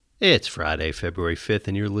It's Friday, February 5th,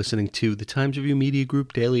 and you're listening to the Times Review Media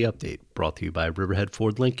Group Daily Update, brought to you by Riverhead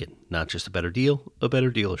Ford Lincoln. Not just a better deal, a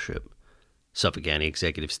better dealership. Suffolk County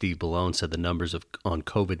Executive Steve Bellone said the numbers on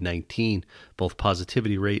COVID-19, both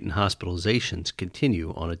positivity rate and hospitalizations,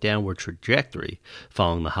 continue on a downward trajectory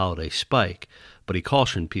following the holiday spike, but he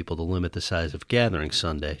cautioned people to limit the size of gatherings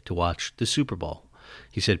Sunday to watch the Super Bowl.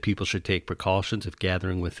 He said people should take precautions of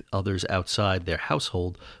gathering with others outside their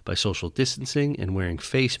household by social distancing and wearing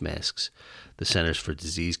face masks. The Centers for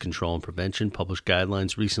Disease Control and Prevention published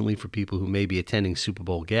guidelines recently for people who may be attending Super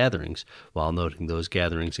Bowl gatherings, while noting those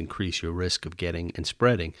gatherings increase your risk of getting and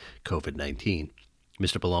spreading COVID-19.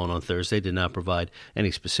 Mr. Bellone on Thursday did not provide any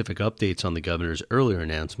specific updates on the governor's earlier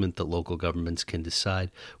announcement that local governments can decide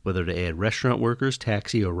whether to add restaurant workers,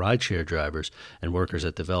 taxi or rideshare drivers, and workers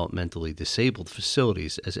at developmentally disabled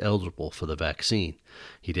facilities as eligible for the vaccine.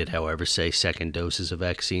 He did, however, say second doses of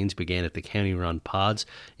vaccines began at the county-run pods,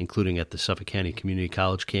 including at the Suffolk County Community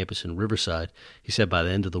College campus in Riverside. He said by the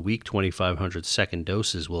end of the week, 2,500 second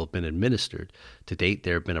doses will have been administered. To date,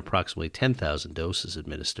 there have been approximately 10,000 doses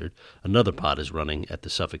administered. Another pod is running at the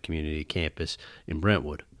Suffolk Community Campus in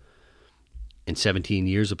Brentwood. In 17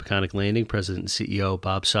 years of Peconic Landing, President and CEO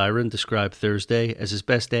Bob Siren described Thursday as his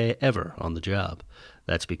best day ever on the job.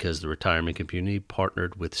 That's because the retirement community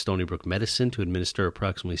partnered with Stony Brook Medicine to administer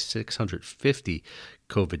approximately 650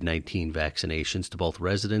 COVID-19 vaccinations to both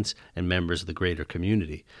residents and members of the greater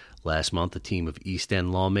community. Last month, a team of East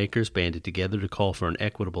End lawmakers banded together to call for an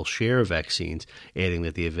equitable share of vaccines, adding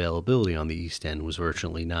that the availability on the East End was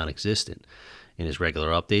virtually non-existent. In his regular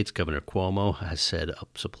updates, Governor Cuomo has said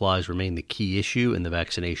supplies remain the key issue in the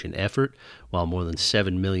vaccination effort. While more than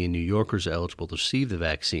 7 million New Yorkers are eligible to receive the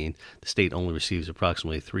vaccine, the state only receives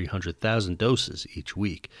approximately 300,000 doses each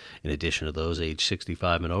week. In addition to those aged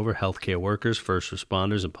 65 and over, healthcare workers, first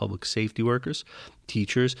responders, and public safety workers,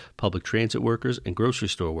 teachers, public transit workers, and grocery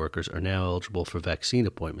store workers are now eligible for vaccine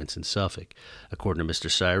appointments in Suffolk. According to Mr.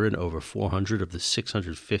 Siren, over 400 of the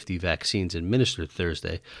 650 vaccines administered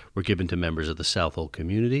Thursday were given to members of the Southold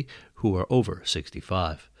community who are over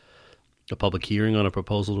 65. A public hearing on a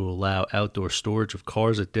proposal to allow outdoor storage of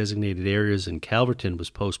cars at designated areas in Calverton was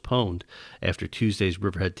postponed after Tuesday's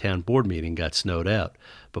Riverhead Town Board meeting got snowed out,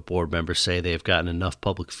 but board members say they have gotten enough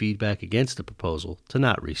public feedback against the proposal to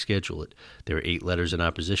not reschedule it. There are 8 letters in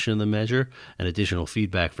opposition to the measure and additional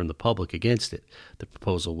feedback from the public against it. The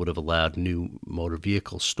proposal would have allowed new motor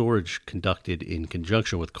vehicle storage conducted in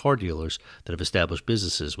conjunction with car dealers that have established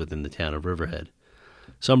businesses within the town of Riverhead.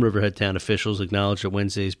 Some Riverhead Town officials acknowledged at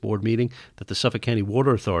Wednesday's board meeting that the Suffolk County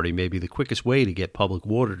Water Authority may be the quickest way to get public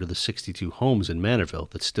water to the 62 homes in Manorville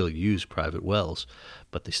that still use private wells,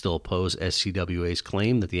 but they still oppose SCWA's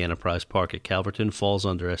claim that the Enterprise Park at Calverton falls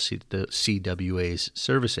under SCWA's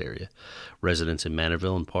service area. Residents in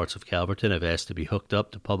Manorville and parts of Calverton have asked to be hooked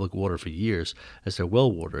up to public water for years, as their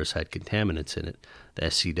well water has had contaminants in it. The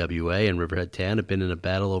SCWA and Riverhead Town have been in a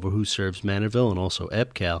battle over who serves Manorville and also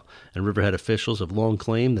EPCAL, and Riverhead officials have long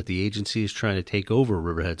claimed that the agency is trying to take over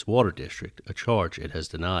Riverhead's water district, a charge it has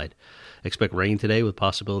denied. Expect rain today with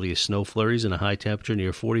possibility of snow flurries and a high temperature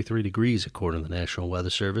near 43 degrees, according to the National Weather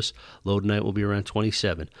Service. Low tonight will be around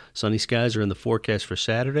 27. Sunny skies are in the forecast for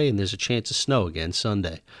Saturday, and there's a chance of snow again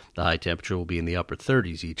Sunday. The high temperature will be in the upper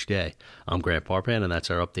 30s each day. I'm Grant Parpan, and that's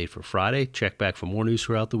our update for Friday. Check back for more news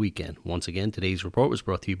throughout the weekend. Once again, today's report was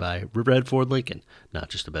brought to you by Riverhead Ford Lincoln. Not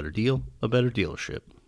just a better deal, a better dealership.